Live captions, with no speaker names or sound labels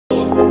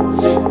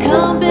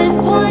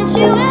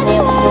you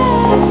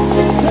anywhere.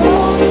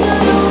 Closer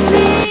to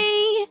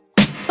me.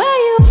 Where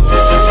you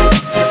are,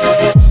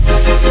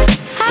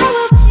 I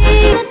will be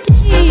the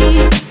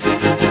thief.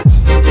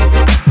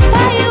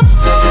 Where you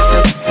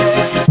are,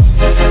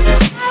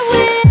 I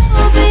will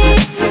be.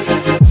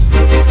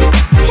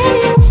 If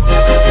you want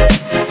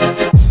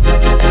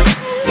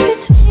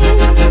between.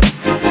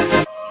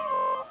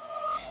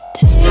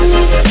 Take me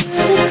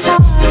to the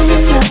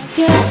garden of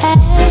your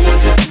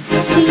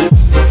ecstasy.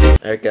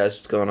 Alright guys,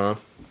 what's going on?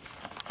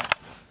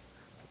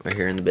 We're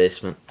here in the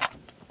basement,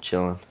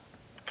 chilling.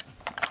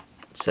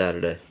 It's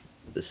Saturday.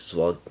 This is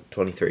vlog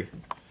 23.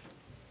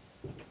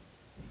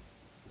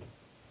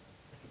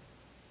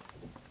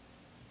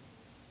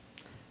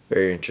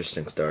 Very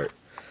interesting start.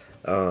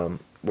 We're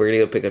gonna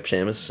go pick up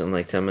Seamus in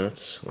like 10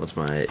 minutes once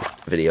my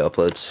video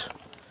uploads.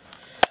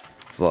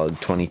 Vlog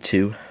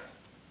 22.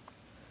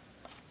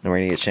 Then we're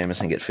gonna get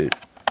Seamus and get food.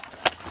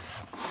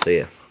 So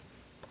yeah.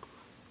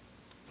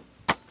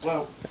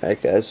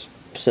 Alright guys,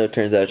 so it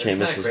turns out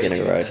Seamus is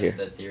getting a ride here.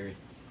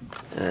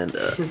 And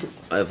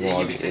my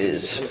vlog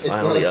is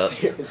finally up.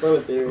 I'm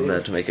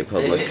about to make it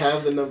public.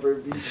 Have the number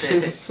of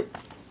beaches.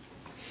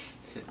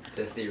 It's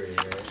a theory,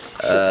 right?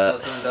 Tell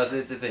someone does it,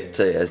 it's a theory.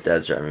 So yeah, his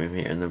dad's driving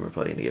me here and then we're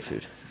probably gonna get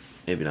food.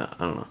 Maybe not,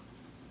 I don't know.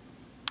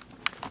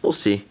 We'll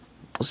see.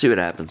 We'll see what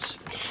happens.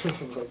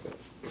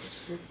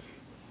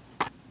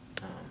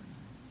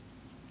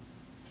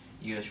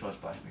 You guys should watch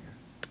Black Mirror.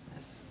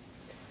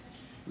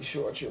 You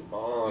should watch your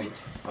mom. It's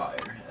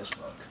fire as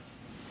fuck.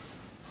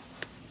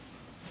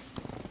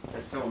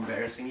 That's so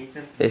embarrassing,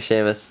 Ethan. Hey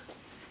Seamus.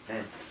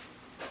 Hey.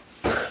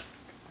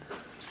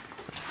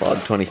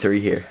 Vlog 23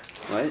 here.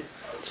 What?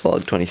 It's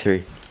vlog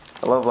 23.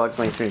 I love Vlog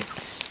 23.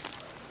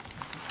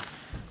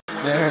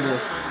 There it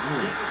is.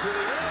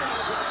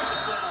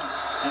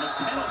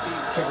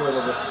 Check a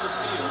little bit.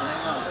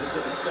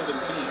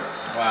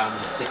 Wow, I'm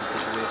just taking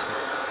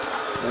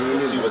situation.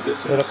 Let's see what this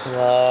is. Little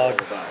vlog.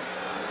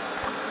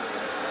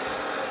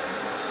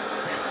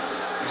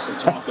 There's some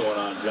talk going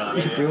on, John.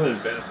 What are you doing?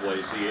 Bennett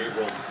plays the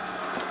April.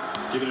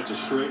 Giving it to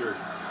Schrader.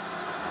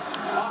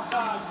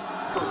 Offside.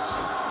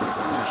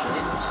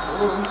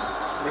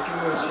 Making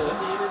moves. Just at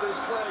the end of this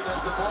play, does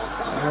the ball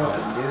come I don't know out?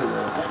 what to do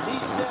though. And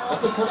he's down.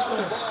 That's a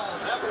touchdown.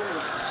 Never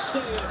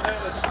stay in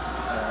Madison.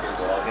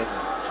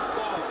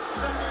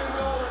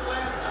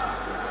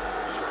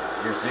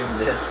 You're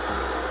zoomed in.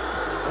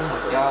 Oh my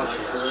god,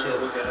 she's Look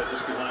chill. at it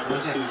just behind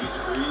What's us. that? Susie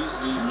Breeze.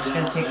 I'm just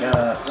gonna take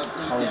Left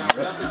Holly knee down.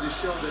 Rip. Nothing to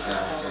show that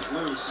that ball is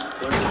loose.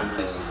 But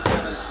they see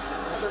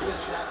another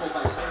missed tackle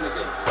by Stanley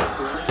Gate.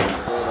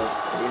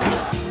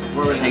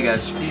 Hey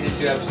guys. Season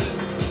 2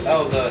 episode.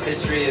 Oh, the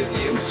history of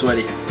you. I'm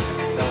sweaty.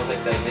 Don't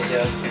like that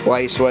video. Why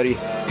are you sweaty?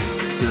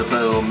 Because I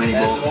played a little mini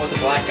And the bowl. one with the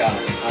black guy.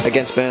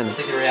 Against Ben. It's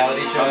like a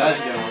reality show. Oh, that's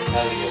a good one.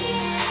 That was a good one.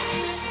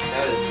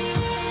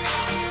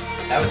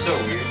 That was so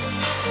weird.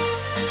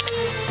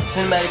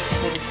 Cinematic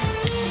sequence.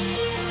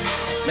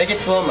 Make it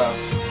slow-mo.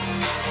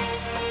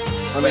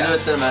 Let me do a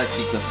cinematic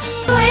sequence.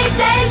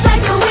 Weekdays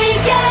like a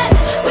weekend.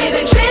 We've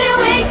been treating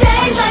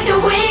weekdays like a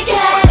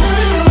weekend.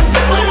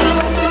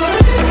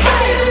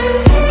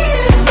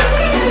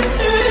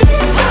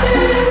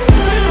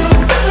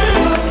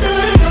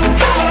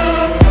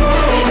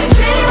 We've been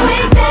treating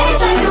weekdays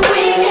like a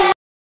weekend.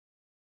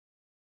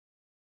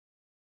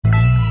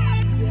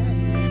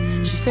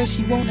 She says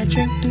she wanna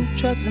drink, do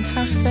drugs, and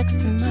have sex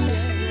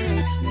tonight.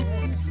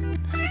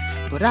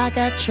 But I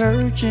got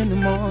church in the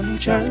morning,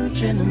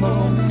 church in the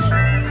morning.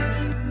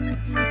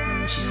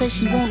 She says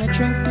she wanna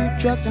drink, do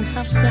drugs, and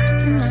have sex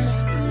tonight.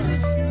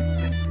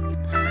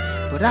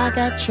 But I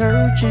got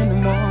church in the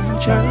morning,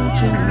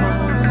 church in the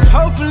morning.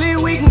 Hopefully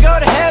we can go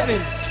to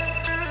heaven,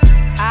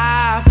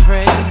 I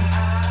pray.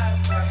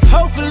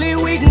 Hopefully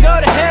we can go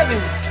to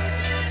heaven,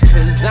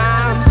 'cause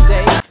I'm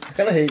staying. I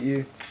kinda hate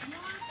you.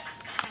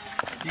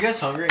 You guys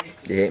hungry?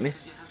 Do you hate me?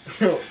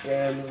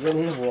 Damn, was that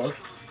in the vlog?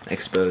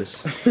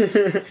 Exposed.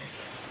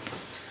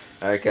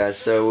 Alright guys,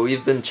 so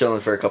we've been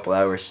chilling for a couple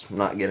hours,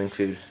 not getting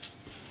food.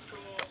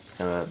 It's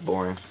kinda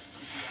boring.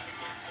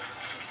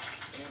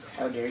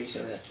 How dare you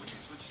say that?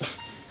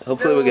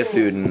 Hopefully we'll get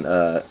food in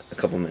a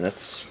couple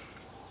minutes.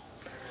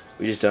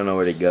 We just don't know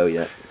where to go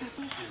yet.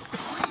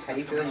 How do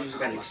you feel like you just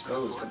got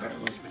exposed,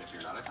 apparently?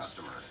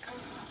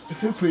 I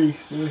feel pretty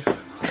exposed.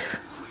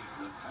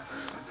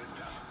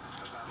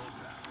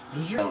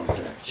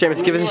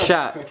 Seamus, give us a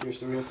shot. Here,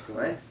 so we have to go.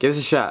 What? Give us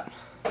a shot.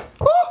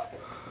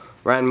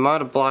 Ryan might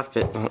have blocked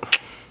it.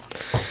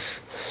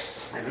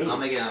 I'll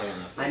make it out of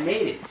enough. I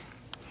made it.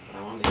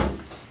 I want it.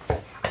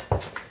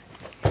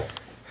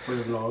 For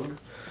the vlog.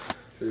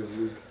 For the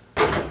vlog.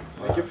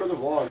 Make it for the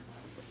vlog.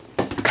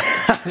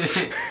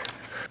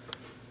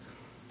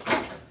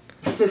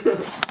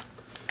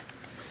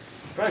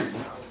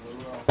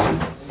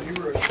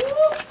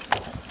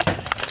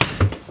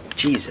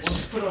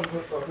 Jesus.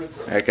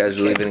 Alright guys,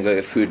 we're leaving to go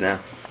get food now.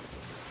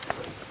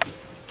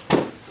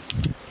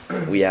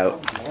 We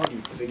out.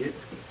 You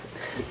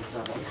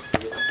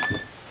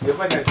look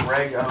like a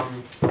Greg,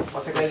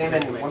 what's the guy's name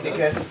in Wimpy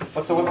Kid?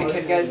 What's the Wimpy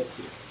Kid guy's?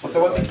 What's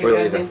the Wimpy Kid We're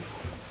guy's leaving. name?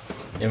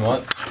 In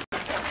what?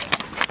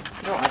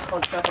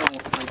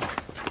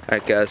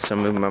 Alright guys, so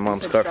I'm moving my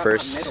mom's car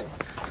first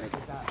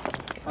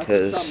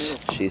because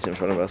she's in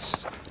front of us,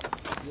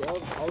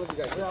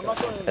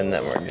 and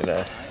then we're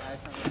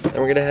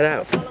gonna head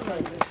out.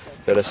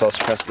 Go to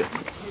Salsa Fresca.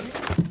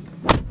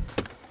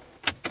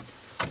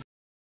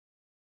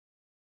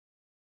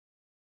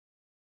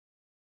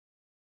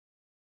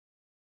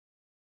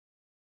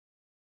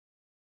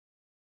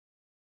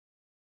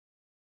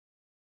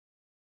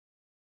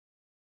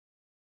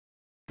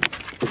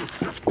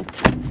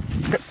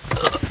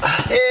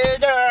 Hey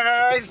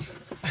guys!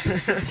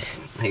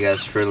 Hey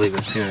guys, we're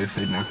leaving. You know your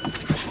food now.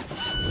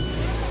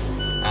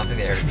 I don't think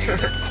they ever do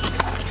either.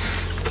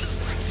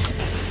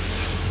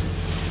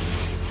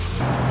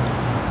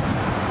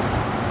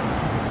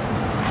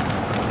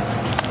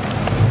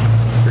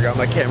 Forgot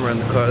my camera in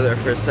the car there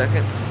for a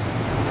second.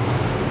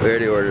 We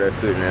already ordered our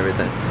food and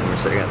everything, and we're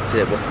sitting at the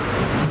table.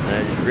 And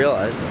I just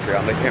realized I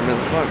forgot my camera in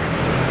the car.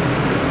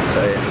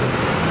 So yeah,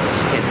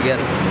 just came to get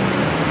it.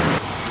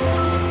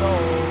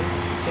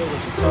 Say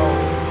what you're told,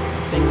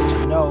 think that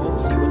you know,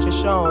 see what you're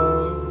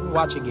shown,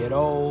 watch it get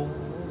old,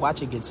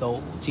 watch it get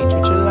told, teach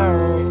what you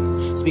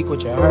learn, speak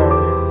what you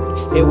heard,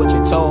 hear what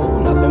you're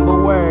told, nothing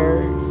but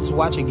words,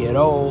 watch it get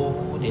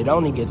old, it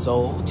only gets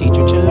old, teach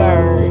what you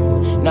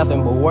learn,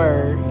 nothing but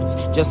words,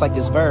 just like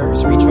this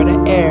verse, reach for the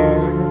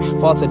air,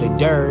 fall to the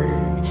dirt,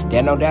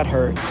 that know that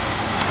hurt.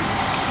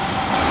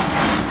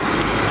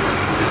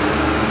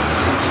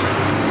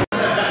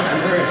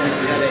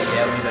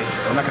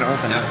 I'm not gonna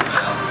open it.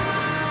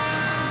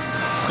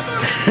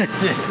 I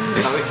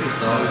wish we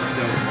saw it.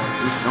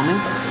 You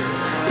filming?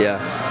 Yeah.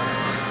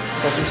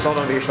 Put some salt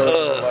under your shoulder.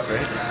 Left,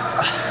 right?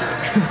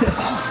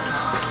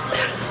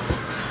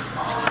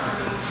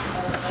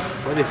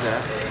 What is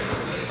that?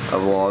 A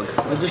vlog.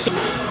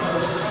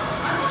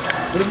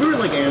 What if we were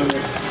like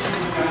animals?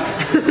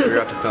 We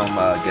forgot to film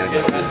getting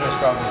our food.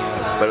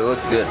 But it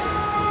looked good.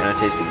 And it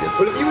tasted good.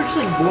 What if you were just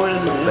like born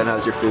as an animal? Ben,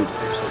 how's your food?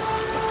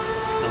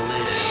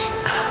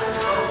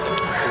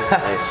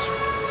 Nice.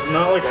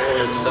 Not like all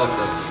animals. Suck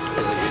them.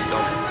 Because like, you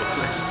don't.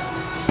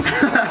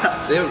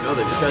 They don't know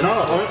they're just No,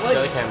 aren't like,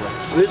 show the camera.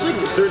 there's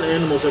like certain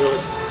animals that are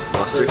like,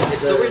 Mustard.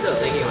 It's so weird though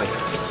thinking like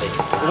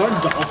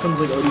aren't dolphins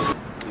like all these?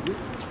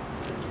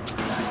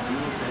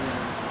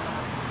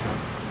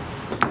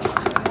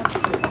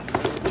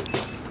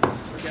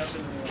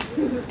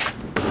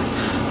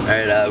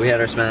 Alright, we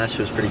had our smash, it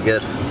was pretty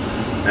good.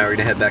 Now we're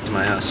gonna head back to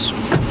my house.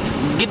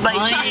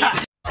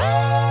 Goodbye.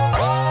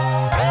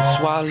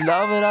 So I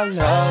love it, I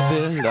love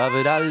it, love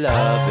it, I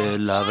love it,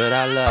 love it,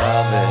 I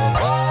love it.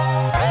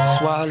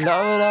 So I love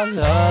it, I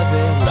love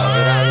it, love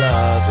it, I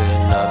love it,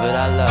 love it,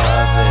 I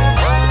love it.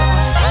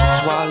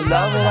 So I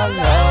love it, I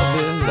love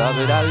it, love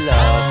it, I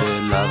love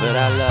it, love it,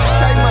 I love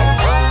it.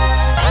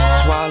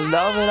 So I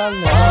love it, I love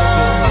it,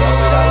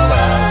 love it, I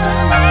love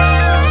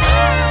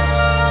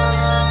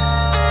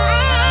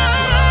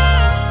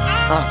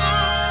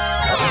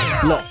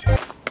it. Look.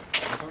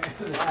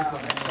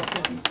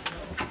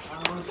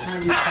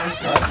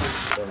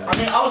 I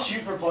mean, I'll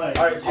shoot for play.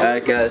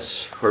 Alright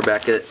guys, we're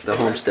back at the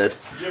homestead.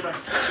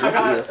 I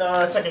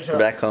got second shot. We're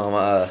back home.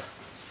 no,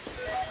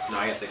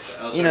 I got 6.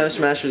 You know,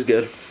 Smash was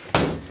good.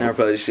 Now we're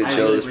probably should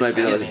chill. This might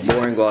be the most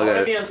boring vlog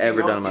I've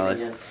ever done in my life.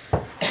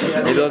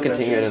 Maybe I'll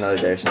continue it another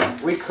day or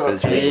something. We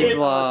could. Hey,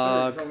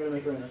 vlog.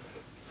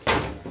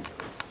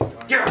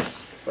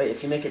 Yes! Wait,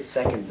 if you make it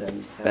second,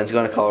 then. Ben's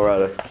going to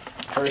Colorado.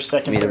 First,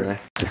 second, Meet him third.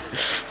 there.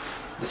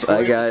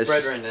 Bye guys.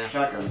 Right now.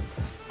 Shotgun.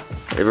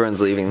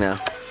 Everyone's leaving now.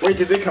 Wait,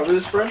 did they cover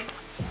the spread?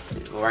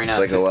 Well, right It's now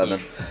like 15.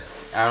 11.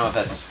 I don't know if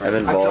that's a I've spread.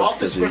 been I involved dropped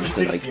because this we've for just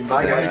been like 16.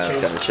 Bye, guys.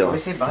 kind of chilling.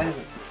 say bye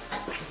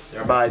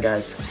to bye,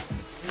 guys.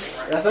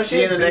 See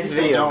you in the next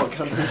video. I'm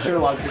pretty sure a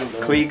lot of people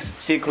don't. Cleeks.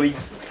 See you,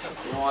 Cleeks.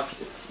 I'm gonna watch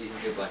season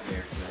 2 of Black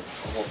Mirror tonight,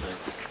 the whole thing.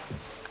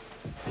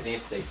 I think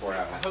it's like 4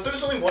 hours. I thought there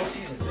was only one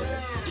season.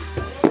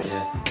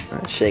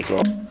 Yeah. Shake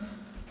roll.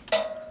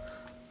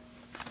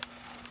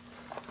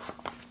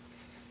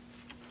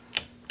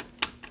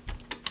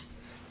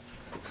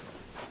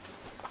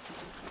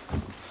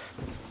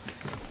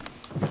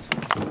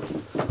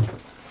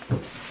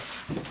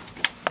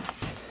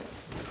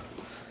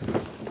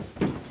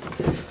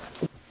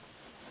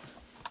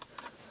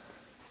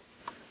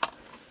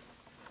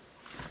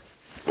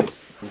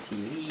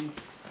 TV.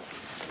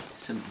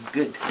 Some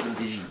good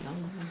television.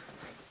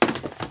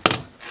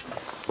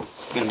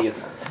 It's gonna be a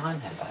fun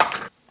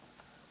head.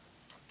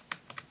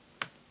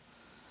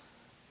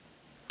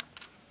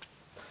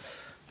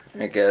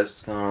 Alright guys,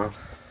 what's going on?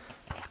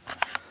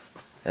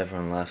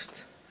 Everyone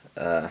left.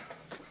 In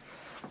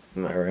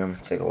my room,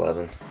 it's like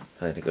 11.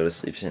 I had to go to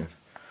sleep soon.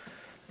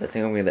 I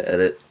think I'm gonna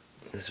edit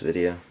this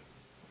video.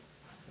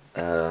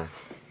 I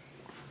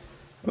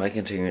might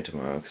continue it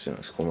tomorrow because we don't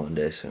have school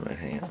Monday, so I might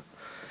hang out.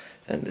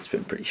 And it's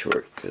been pretty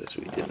short because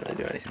we didn't really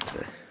do anything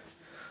today.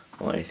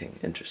 Well, anything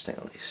interesting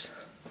at least.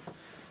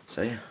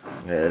 So yeah,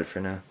 I'm gonna edit for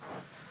now,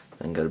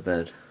 then go to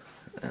bed,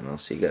 and I'll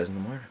see you guys in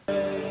the morning.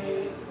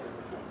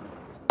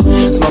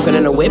 Smoking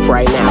in a whip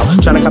right now.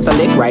 Tryna cut the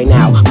lick right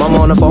now. Mama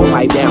on the phone,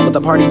 pipe down, but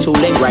the party too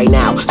lit right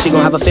now. She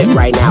gon' have a fit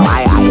right now.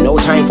 I no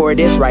time for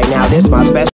this right now. This my special.